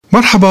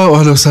مرحبا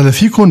واهلا وسهلا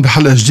فيكم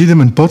بحلقه جديده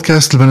من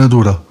بودكاست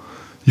البندوره.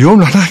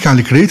 اليوم رح نحكي عن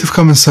الكرياتيف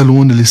كومنز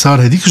سالون اللي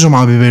صار هديك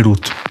الجمعه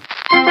ببيروت.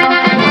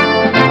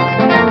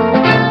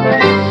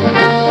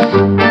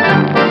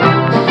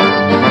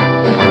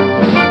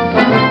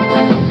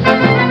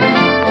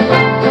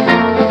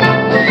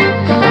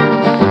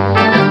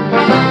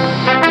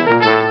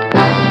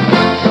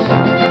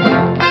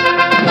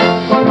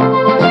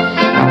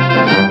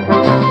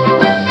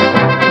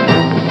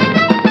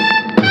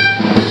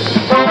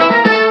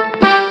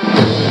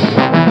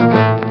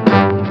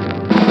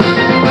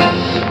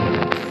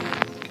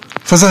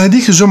 فإذا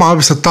هديك الجمعة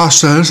ب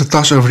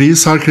 16 أفريل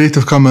صار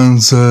كرياتيف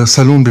كومنز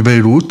سالون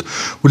ببيروت،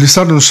 واللي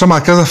صار إنه اجتمع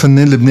كذا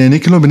فنان لبناني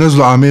كلهم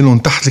بينزلوا أعمالهم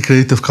تحت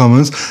الكرياتيف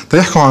كومنز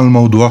تيحكوا عن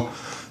الموضوع.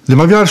 اللي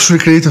ما بيعرف شو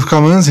الكرياتيف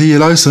كومنز، هي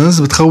لايسنس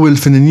بتخول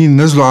الفنانين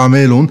ينزلوا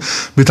أعمالهم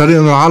بطريقة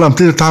إنه العالم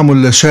تقدر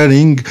تعمل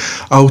شيرينج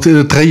أو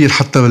تقدر تغير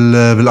حتى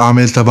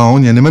بالأعمال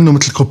تبعهم، يعني منه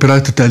مثل كوبي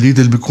رايت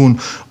التقليدي اللي بيكون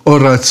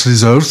all rights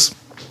reserved.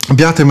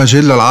 بيعطي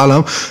مجال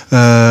للعالم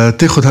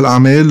تاخد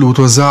هالأعمال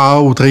وتوزعها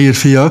وتغير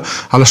فيها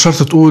على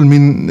شرط تقول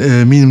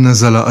مين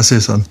منزلها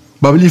أساسا.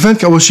 بقى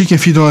بالإيفنت أول شيء كان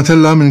في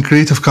دوناتيلا من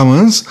كرياتيف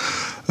كومنز،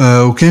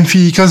 وكان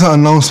في كذا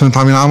اناونسمنت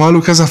عم ينعمل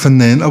وكذا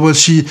فنان. اول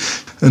شيء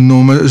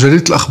انه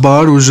جريدة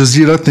الاخبار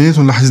والجزيرة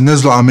اثنيناتهم رح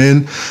ينزلوا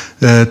اعمال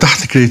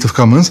تحت كرياتيف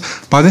كومنز.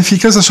 بعدين في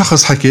كذا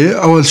شخص حكي.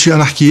 اول شيء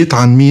انا حكيت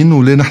عن مين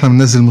وليه نحن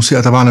بننزل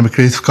الموسيقى تبعنا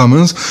بكرياتيف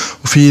كومنز،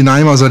 وفي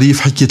نعيمة ظريف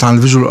حكيت عن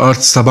الفيجوال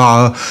ارتس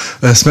تبعها،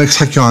 سماكس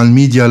حكيوا عن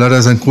الميديا، لارا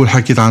زنكول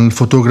حكيت عن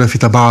الفوتوغرافي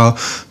تبعها،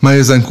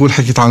 مايا زنكول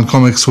حكيت عن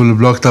الكوميكس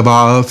والبلوج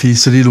تبعها، في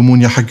سليل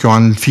ومونيا حكيوا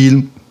عن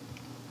الفيلم،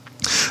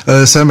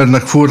 سامر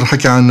نكفور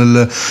حكي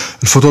عن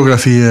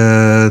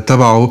الفوتوغرافي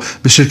تبعه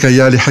بالشركة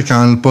يالي، حكي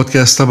عن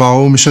البودكاست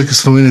تبعه، ميشيل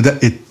كسلواني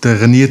دقت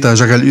غنيتها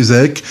جاجل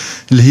إيزاك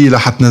اللي هي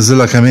رح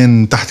تنزلها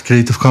كمان تحت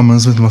كرياتيف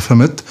كومنز مثل ما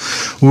فهمت.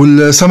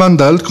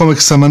 والسامندل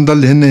كوميكس سامندل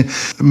اللي هن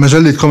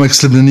مجلة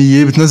كوميكس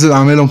لبنانية بتنزل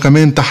أعمالهم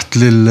كمان تحت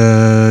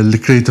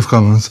الكرياتيف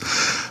كومنز.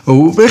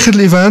 وبآخر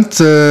الإيفنت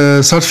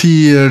صار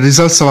في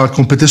ريزالتس تبع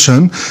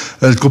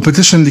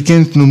الكومبيتيشن اللي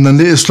كانت إنه بدنا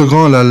نلاقي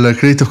سلوغان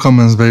للكرياتيف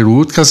كومنز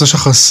بيروت. كذا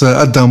شخص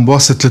قدم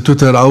بواسطة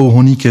التويتر أو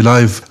هونيك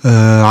لايف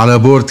على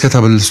بورد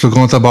كتب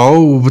السلوغان تبعه،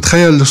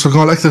 وبتخيل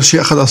السلوغان الأكثر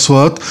شيء أخذ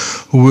أصوات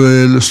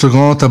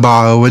والسلوغان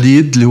تبع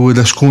وليد اللي هو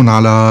دشكون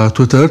على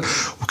تويتر،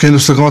 وكان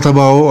السلوغان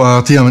تبعه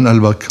أعطيها من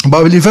قلبك.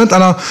 بقى بالإيفنت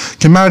أنا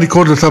كان معي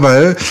ريكوردر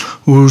تبعي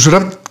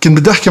وجربت، كنت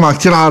بدي أحكي مع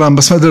كتير عالم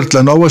بس ما قدرت،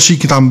 لأنه أول شيء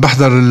كنت عم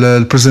بحضر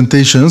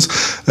البرزنتيشنز،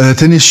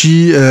 تاني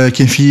شيء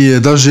كان في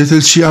ضجة،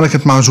 ثالث شيء أنا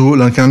كنت معجوق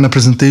لأن كان عندنا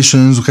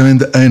برزنتيشنز وكمان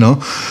دقينا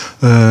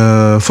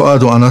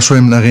فؤاد وأنا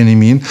شوي من أغاني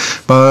مين،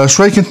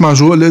 فشوي كنت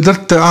معجوق. اللي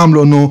قدرت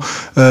أعمله إنه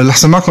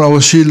لحسن معكم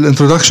أول شيء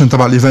الانترودكشن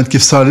تبع الإيفنت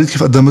كيف صارت،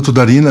 كيف قدمته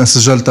دارين، أنا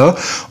سجلتها،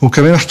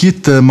 وكمان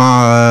حكيت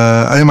مع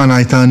أيمن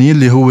عيتاني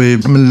اللي هو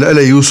من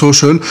LAU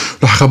سوشيال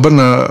رح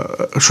خبرنا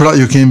شو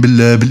رأيه كان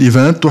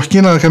بالإيفنت،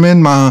 وحكينا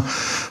كمان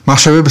مع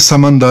شباب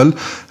السامندل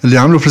اللي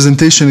عملوا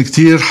برزنتيشن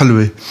كتير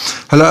حلوة.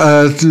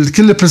 هلا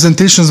كل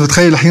البرزنتيشنز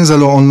بتخيل رح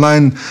ينزلوا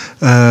اونلاين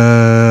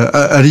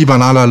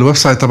قريبا على الويب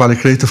سايت تبع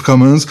الكرياتيف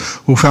كومنز،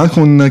 وفي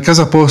عندكم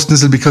كذا بوست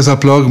نزل بكذا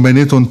بلوج،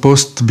 بيناتهم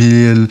بوست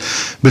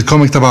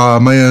بالكوميك تبع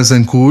مايا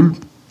زنكول.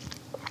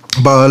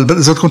 بقى اذا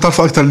بدكم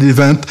تعرفوا اكثر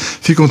الايفنت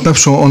فيكم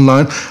تنبشوا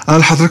اونلاين. انا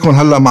رح احط لكم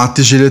هلا مع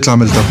التسجيلات اللي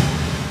عملتها.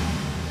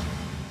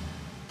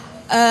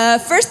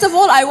 First of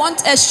all, I want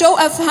a show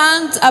of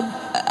hands.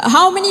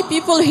 How many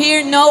people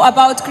here know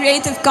about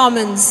Creative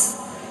Commons?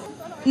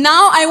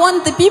 Now I want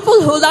the people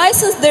who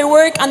license their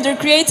work under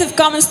Creative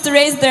Commons to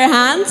raise their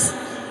hands.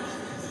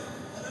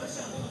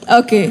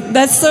 Okay,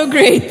 that's so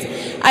great.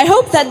 I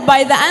hope that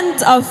by the end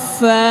of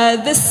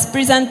this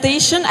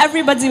presentation,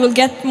 everybody will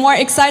get more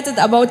excited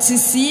about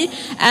CC,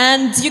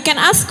 and you can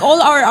ask all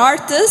our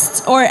artists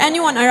or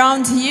anyone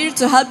around here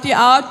to help you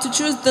out to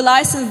choose the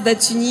license that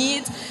you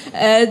need.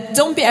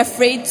 Don't be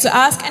afraid to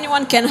ask.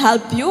 Anyone can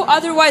help you.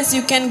 Otherwise,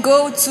 you can go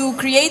to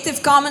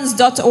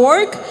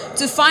creativecommons.org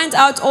to find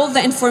out all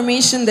the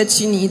information that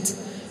you need.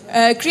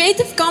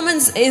 Creative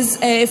Commons is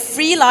a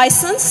free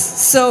license,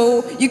 so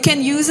you can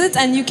use it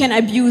and you can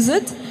abuse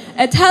it.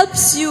 It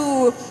helps you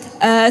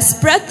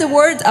spread the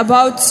word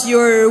about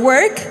your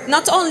work,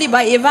 not only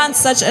by events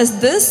such as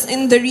this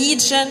in the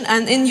region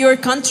and in your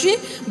country,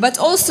 but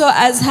also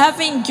as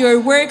having your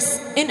works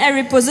in a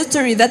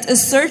repository that is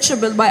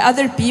searchable by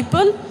other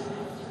people.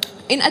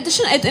 In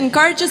addition, it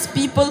encourages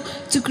people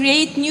to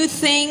create new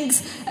things,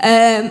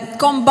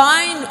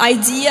 combine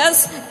ideas,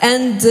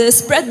 and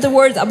spread the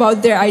word about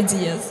their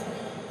ideas.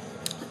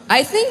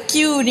 I think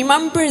you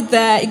remember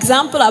the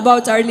example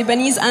about our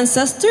Lebanese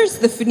ancestors,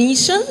 the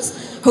Phoenicians,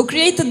 who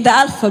created the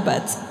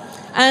alphabet.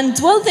 And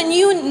well, they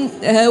knew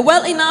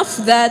well enough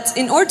that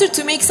in order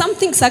to make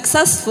something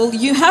successful,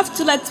 you have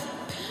to let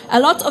a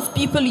lot of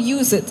people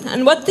use it. And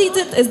what they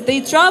did is they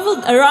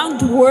traveled around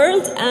the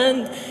world and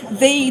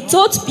they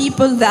taught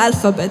people the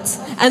alphabet.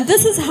 And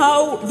this is how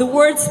the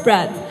word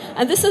spread.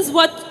 And this is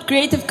what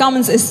Creative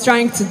Commons is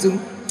trying to do.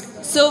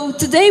 So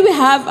today we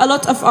have a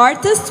lot of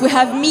artists, we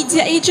have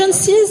media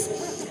agencies,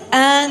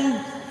 and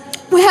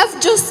we have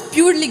just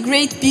purely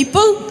great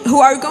people who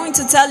are going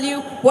to tell you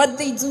what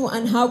they do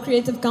and how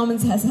Creative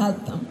Commons has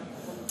helped them.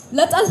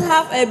 Let us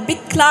have a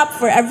big clap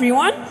for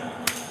everyone.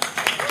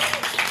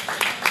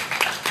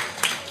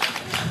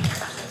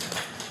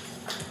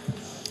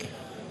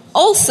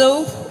 Also,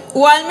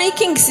 while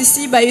making CC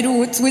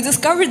Beirut, we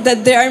discovered that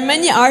there are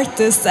many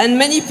artists and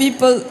many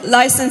people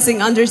licensing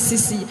under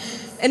CC.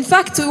 In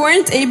fact, we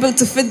weren't able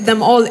to fit them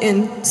all in.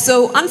 So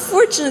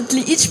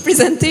unfortunately, each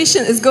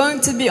presentation is going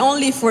to be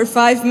only for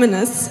 5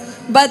 minutes.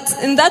 But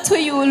in that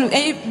way, you will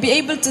be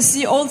able to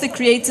see all the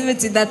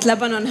creativity that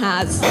Lebanon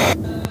has.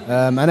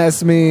 أنا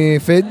اسمي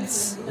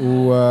فيدز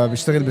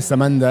وبشتغل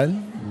بالسمندل.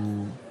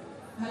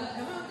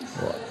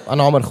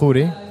 أنا عمر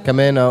خوري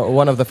كمان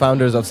one of the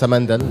founders of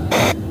سمندل.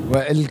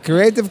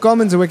 والكرياتيف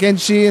كومنز هو كان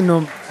شيء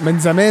إنه من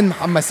زمان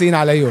محمسين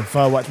عليه،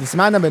 فوقت اللي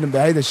سمعنا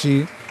بهيدا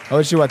الشيء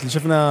أول شيء وقت اللي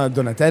شفنا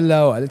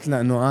دوناتيلا وقالت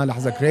لنا إنه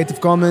لحظة كرياتيف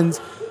كومنز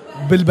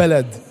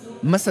بالبلد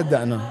ما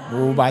صدقنا،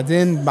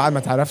 وبعدين بعد ما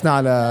تعرفنا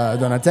على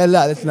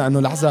دوناتيلا قالت لنا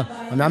إنه لحظة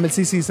نعمل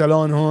سي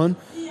سالون هون،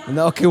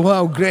 إنه أوكي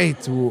واو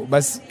جريت،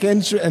 بس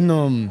كان شو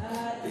إنه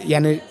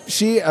يعني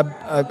شيء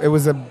it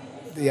was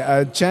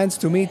a chance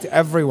to meet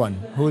everyone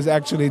who's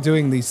actually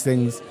doing these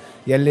things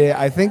يلي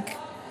I think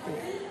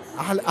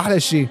أحلى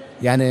شيء.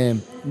 يعني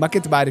ما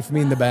كنت بعرف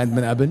مين الباند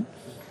من قبل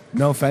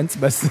no offense،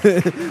 بس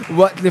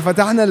وقت اللي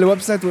فتحنا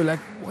الويب سايت وقلنا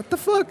what the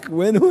fuck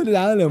وين هو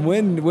العالم،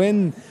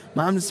 وين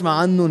ما عم نسمع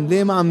عنهم،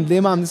 ليه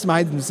ما عم نسمع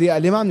هيدي الموسيقى،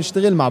 ليه ما عم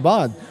نشتغل مع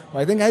بعض.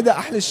 و I think هيدا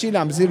أحلى الشيء اللي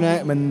عم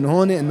بيصير من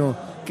هون، إنه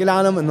كل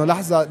العالم إنه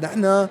لحظة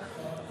نحن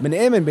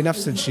بنآمن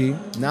بنفس الشيء،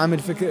 نعمل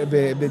فكر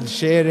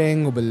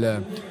بالشيرينج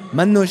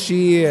منه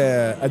شيء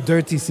a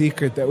dirty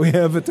secret that we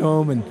have at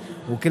home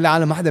وكل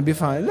العالم ما حدا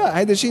بيفهم، لا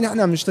هيدا الشيء نحن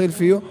عم نشتغل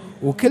فيه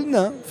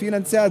وكلنا فينا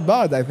نساعد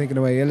بعض. I think in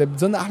a way يلي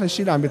بظن أحلى الشيء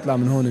اللي عم بيطلع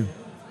من هون.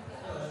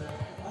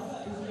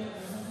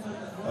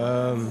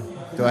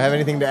 Do I have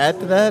anything to add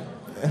to that?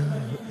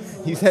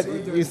 You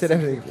said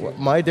everything.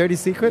 My dirty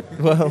secret?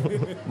 Well,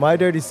 my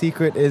dirty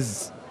secret is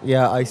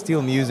I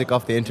steal music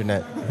off the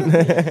internet.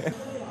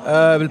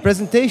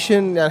 بالpresentation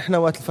يعني احنا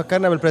وقت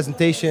فكرنا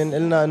بالpresentation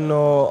قلنا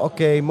انه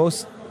اوكي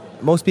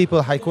most people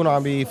حيكونوا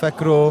عم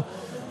بيفكروا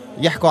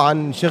يحكوا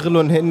عن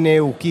شغلهم هن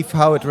وكيف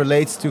how it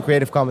relates to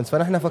Creative Commons،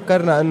 فنحن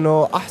فكرنا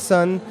انه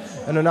احسن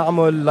انه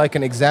نعمل like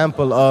an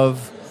example of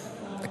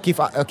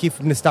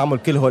كيف بنستعمل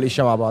كل هول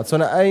الاشياء مع بعض.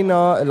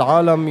 نقينا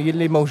العالم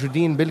يلي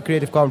موجودين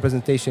بالكرياتيف كومن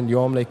برزنتيشن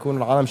اليوم ليكون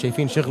العالم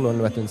شايفين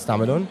شغلهم وقت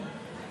نستعملهم،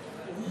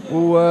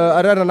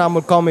 وقررنا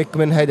نعمل كوميك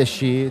من هيدا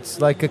الشيء.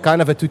 It's like a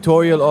kind of a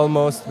tutorial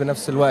almost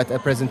بنفس الوقت a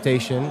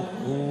presentation.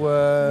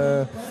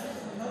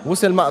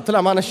 وصل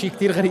طلع معنا شيء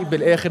كتير غريب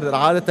بالاخر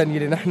عادة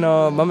يلي نحن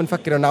ما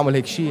بنفكر نعمل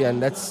هيك شيء،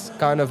 and that's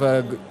kind of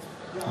a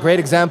great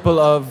example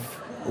of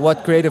what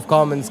Creative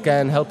Commons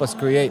can help us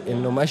create.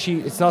 إنه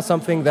ماشي it's not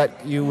something that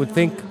you would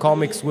think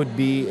comics would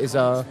be is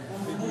a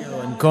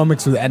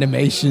comics with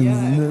animation,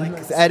 like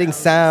adding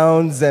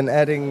sounds and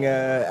adding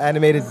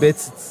animated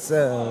bits.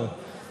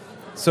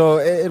 So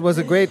it was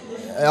a great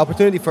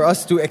opportunity for us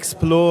to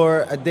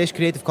explore قديش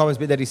Creative Commons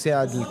بيقدر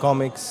يساعد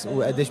الكوميكس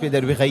وقديش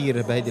بيقدر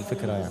يغير بهيدي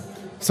الفكرة. يعني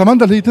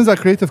سمندل هي تنزل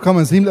Creative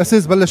Commons، هي من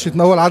الأساس بلشت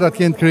من أول عدد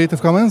كان Creative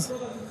Commons.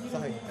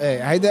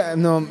 ايه هيدا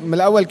انه من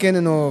الاول كان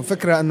انه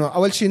فكره انه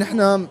اول شيء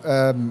نحن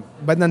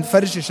بدنا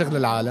نفرجي شغل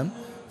العالم،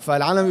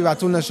 فالعالم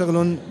بيبعتوا لنا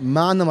شغلهم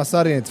ما عندنا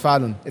مصاري ندفع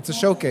لهم. It's a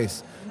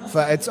showcase,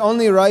 it's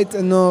only right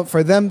انه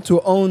for them to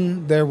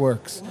own their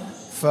works.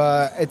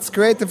 It's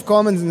Creative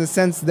Commons in the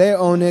sense they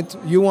own it,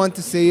 you want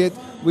to see it,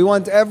 we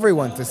want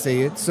everyone to see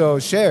it, so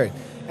share it.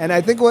 And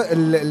I think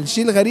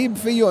الشيء الغريب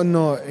فيه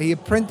انه هي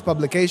print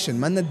publication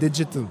ما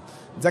digital.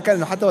 ذكر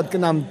انه حتى وقت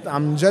كنا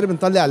عم نجرب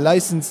نطلع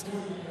اللايسنس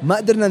ما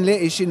قدرنا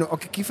نلاقي شيء انه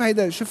اوكي كيف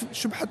هيدا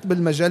شو بحط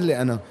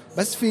بالمجله انا،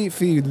 بس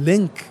في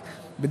لينك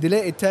بدي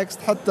الاقي تكست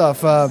حطها.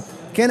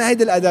 فكان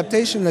هيدا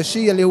الادابتيشن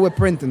للشيء اللي هو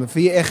برنت، انه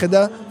في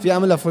اخذها في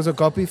اعملها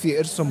فوتوكوبي في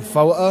ارسم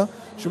فوقها،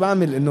 شو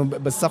بعمل انه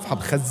بالصفحه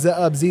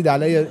بخزقها بزيد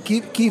عليها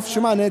كيف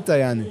شو معناتها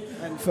يعني.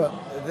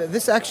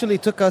 This actually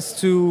took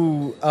us to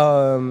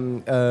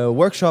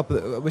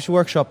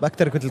workshop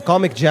أكتر كنت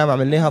الكوميك جام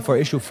عملناها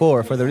for issue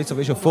 4 for the release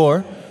of issue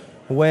 4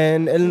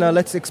 when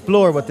قلنا let's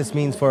explore what this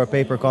means for a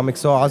paper comic.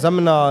 So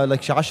عزمنا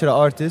like شي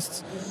 10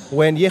 artists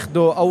when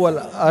ياخدوا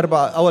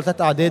أول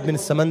 3 أعداد من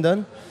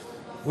السمندل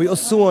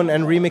ويقصوهم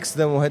and remix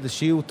them وهذا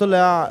الشيء،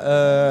 وطلع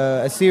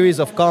a series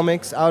of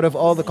comics out of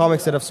all the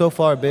comics that have so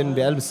far been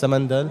بقلب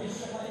السمندل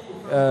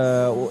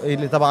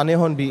اللي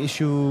طبعناهم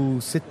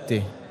بissue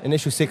 6. In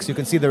issue 6 you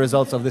can see the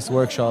results of this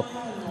workshop.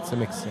 It's a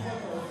mix.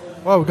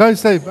 واو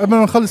جايز، طيب قبل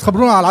ما نخلص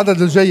خبرونا على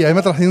العدد الجاي، يعني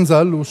متى رح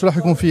ينزل وشو رح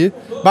يكون فيه؟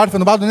 بعرف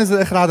انه بعده نزل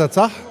اخر عدد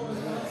صح؟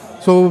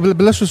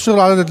 بلشوا الشغل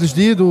على العدد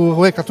الجديد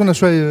وهيك اعطونا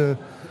شوي،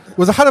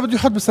 واذا حدا بده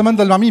يحط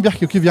بالسمندل مع مين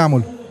بيحكي وكيف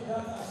يعمل؟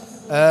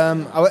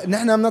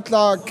 نحن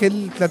بنطلع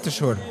كل 3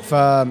 شهور،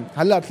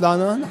 فهلا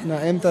طلعنا نحن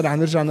امتى رح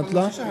نرجع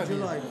نطلع؟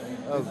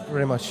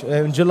 Very much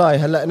in July.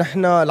 هلا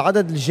نحن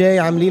العدد الجاي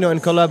عاملينه in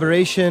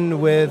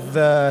collaboration with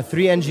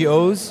 3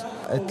 NGOs،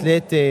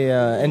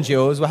 3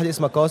 NGOs، واحدة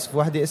اسمها كوسف،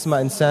 واحدة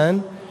اسمها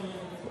إنسان،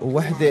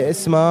 وواحدة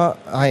اسمها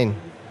عين،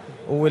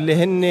 واللي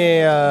هن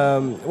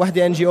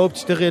وحده NGO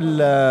بتشتغل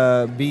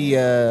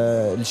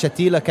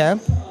بالشتيلة كامب،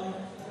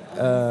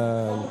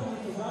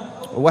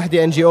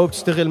 وحده NGO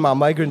بتشتغل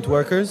مع migrant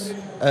workers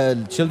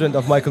children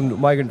of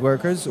migrant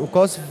workers،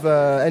 وكوسف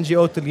NGO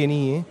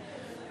الطليانية،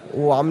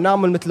 وعم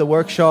نعمل مثل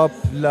workshop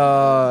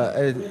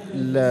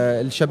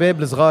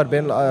للشباب الصغار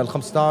بين ال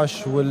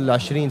 15 وال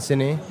 20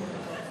 سنة،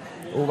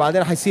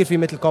 وبعدين حيصير في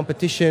مثل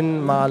competition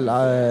مع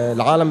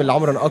العالم اللي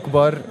عمرهم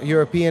أكبر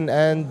European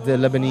and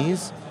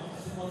Lebanese،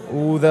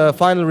 و the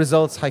final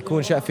results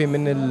حيكون شقفة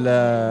من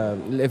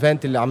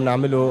الايفنت اللي عم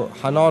نعمله.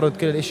 حنعرض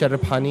كل الاشياء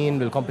الربحانين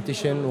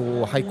بالكومبيتيشن،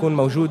 وحيكون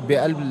موجود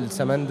بقلب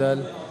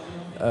السمندل.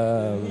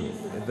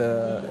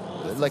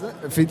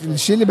 في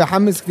الشيء اللي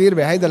بحمس كثير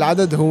بهيدا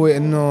العدد هو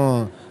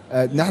انه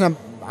نحن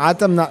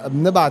عادة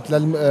بنبعت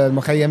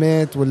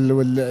للمخيمات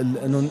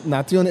انه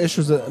نعطيهم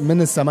ايشوز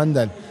من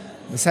السمندل،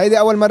 بس هيدي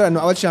اول مرة انه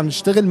اول شيء عم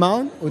نشتغل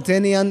معهم،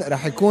 وثانيا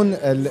رح يكون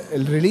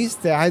الريليس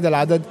تاع هيدا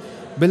العدد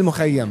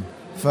بالمخيم.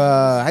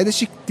 فهيدا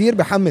الشيء كتير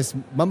بحمس،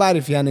 ما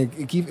بعرف يعني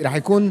كيف رح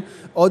يكون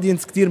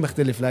اودينس كتير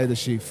مختلف لهيدا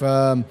الشيء.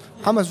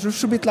 فمحمد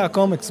شو بيطلع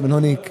كوميكس من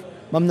هونيك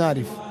ما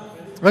بنعرف.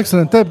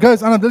 اكسلنت. طيب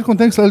جايز انا بدي لكم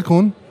ثانكس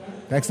لكم.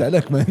 ثانكس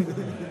لك مان.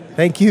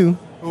 ثانك يو.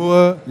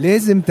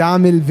 لازم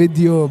تعمل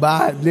فيديو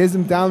بعد،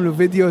 لازم تعملوا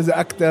فيديوز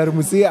اكتر،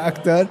 موسيقى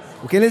اكتر،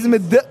 وكان لازم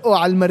تدقوا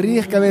على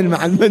المريخ كمان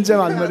مع المنجم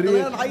على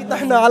المريخ.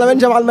 نحن على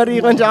منجم على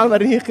المريخ، منجم على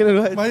المريخ كل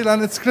الوقت. ما هي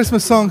لان اتس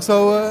كريسمس سونج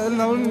سو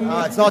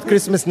اتس نوت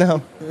كريسمس ناو.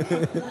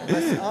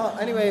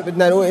 anyway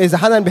بدنا نقول اذا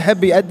حدا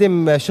بيحب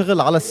يقدم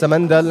شغل على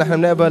السمندل نحن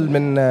بنقبل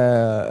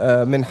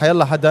من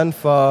حيلا حدا.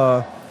 ف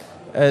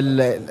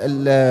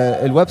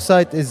الويب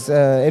سايت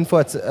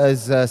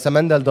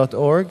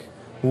info@samandal.org،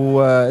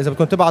 وإذا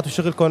بدكم تبعتوا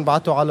شغلكم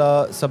بعتوا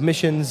على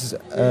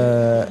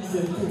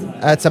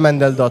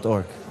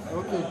submissions@samandal.org.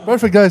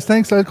 Perfect guys,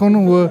 thanks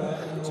لكم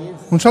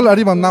وإن شاء الله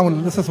قريبا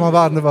بنعمل قصص مع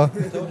بعض نبقى.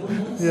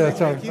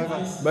 تشاو.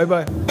 باي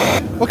باي.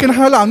 اوكي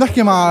نحن هلا عم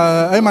نحكي مع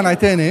ايمن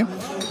عيتاني.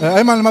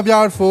 ايمن اللي ما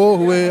بيعرفه هو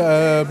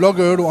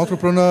بلوجر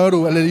وانتربرونور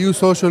واليو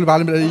سوشيال،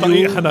 بعلم اليو.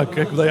 طريق حنك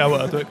هيك بضيع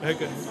وقت هيك.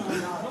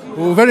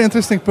 وفيري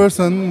انترستينج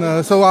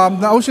بيرسون. سو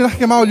عم اول شيء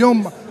نحكي معه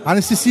اليوم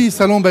عن CC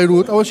salon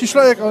بيروت. اول شيء شو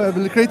رايك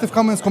بالكريتيف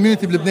كومنز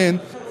كوميونتي بلبنان؟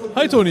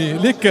 Hi Tony,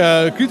 look,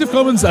 Creative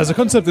Commons as a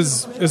concept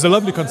is a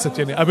lovely concept.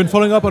 I've been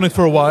following up on it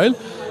for a while.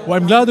 Well,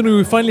 I'm glad that we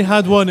finally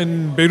had one in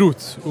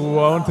Beirut. I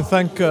want to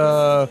thank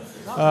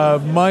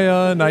Maya,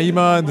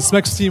 Naima, and the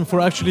SMEX team for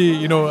actually,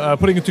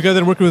 putting it together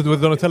and working with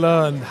Donatella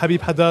and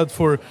Habib Haddad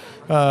for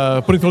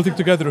putting the whole thing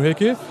together.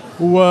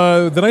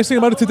 The nice thing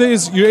about it today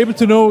is you're able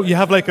to know, you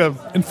have like an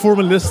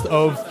informal list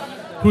of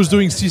who's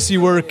doing CC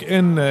work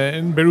in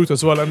Beirut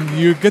as well, and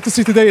you get to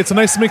see today it's a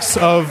nice mix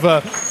of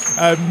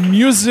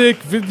music,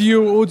 video,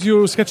 audio,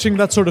 sketching,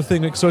 that sort of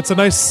thing. So it's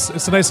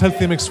a nice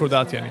healthy mix for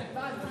that.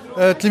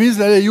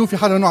 تلميذ اليو في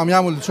حدا انه عم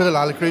يعمل شغل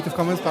على الكريتيف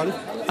كومنز تعرف؟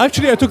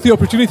 Actually, I took the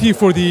opportunity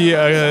for the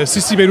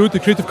CC Beirut, the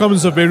Creative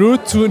Commons of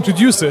Beirut, to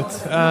introduce it,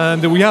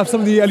 and we have some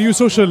of the LU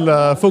social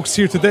folks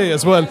here today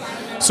as well.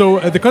 So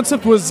the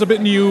concept was a bit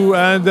new,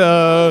 and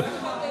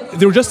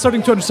they were just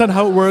starting to understand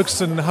how it works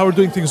and how we're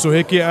doing things.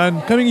 And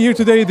coming here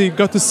today, they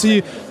got to see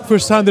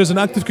firsthand there's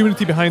an active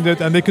community behind it,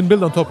 and they can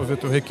build on top of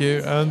it.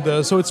 And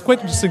so it's quite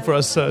interesting for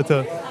us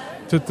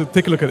to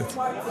take a look at it.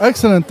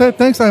 Excellent.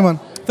 Thanks, Ayman.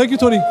 Thank you,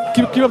 Tony.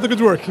 Keep up the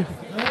good work.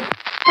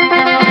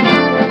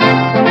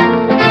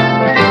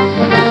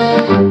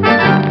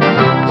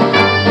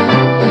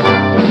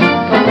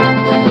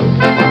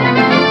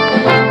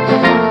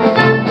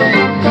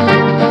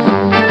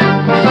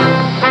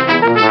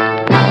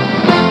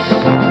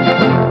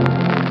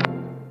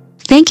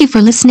 Thank you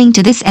for listening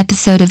to this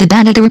episode of the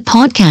Banadara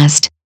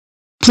podcast.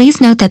 Please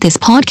note that this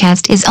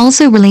podcast is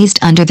also released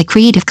under the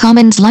Creative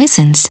Commons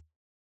license.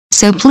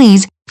 So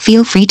please,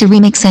 feel free to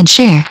remix and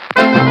share.